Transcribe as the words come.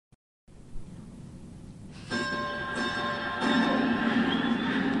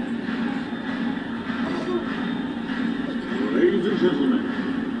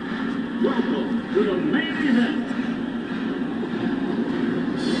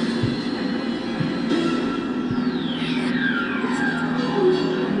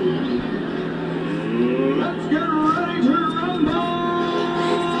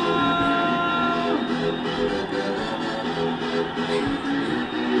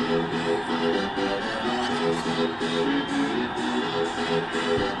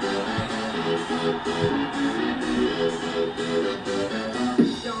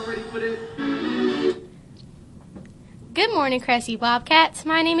Good morning, Cressy Bobcats.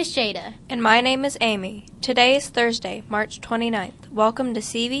 My name is Jada. And my name is Amy. Today is Thursday, March 29th. Welcome to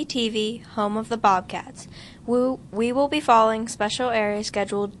CVTV, home of the Bobcats. We will be following Special Area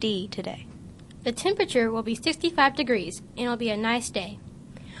Schedule D today. The temperature will be 65 degrees, and it'll be a nice day.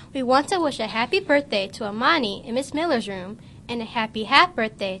 We want to wish a happy birthday to Amani in Miss Miller's room, and a happy half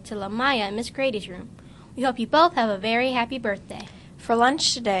birthday to Lamaya in Miss Grady's room. We hope you both have a very happy birthday. For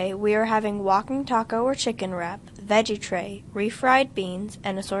lunch today, we are having walking taco or chicken wrap, veggie tray, refried beans,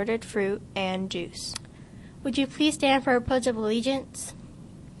 and assorted fruit and juice. Would you please stand for a pledge of allegiance?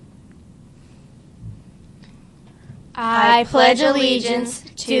 I pledge allegiance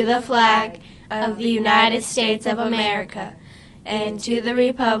to the flag of the United States of America and to the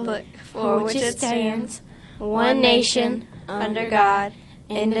republic for which it stands, one nation, under God,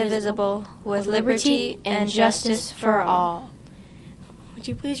 indivisible, with liberty and justice for all. Would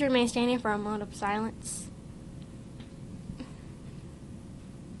you please remain standing for a moment of silence?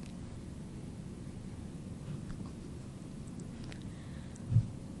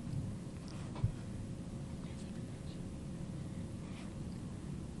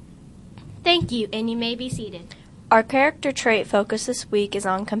 Thank you, and you may be seated. Our character trait focus this week is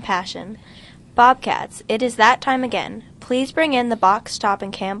on compassion. Bobcats, it is that time again. Please bring in the box top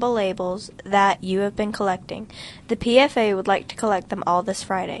and Campbell labels that you have been collecting. The PFA would like to collect them all this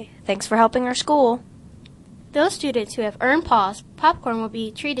Friday. Thanks for helping our school. Those students who have earned paws, popcorn will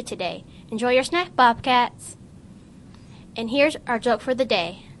be treated today. Enjoy your snack, Bobcats. And here's our joke for the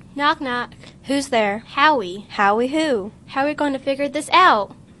day. Knock, knock. Who's there? Howie. Howie who? How are we going to figure this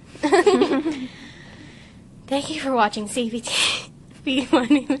out? Thank you for watching CVTV. My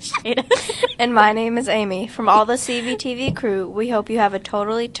name is Jada. And my name is Amy. From all the CVTV crew, we hope you have a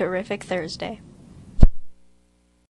totally terrific Thursday.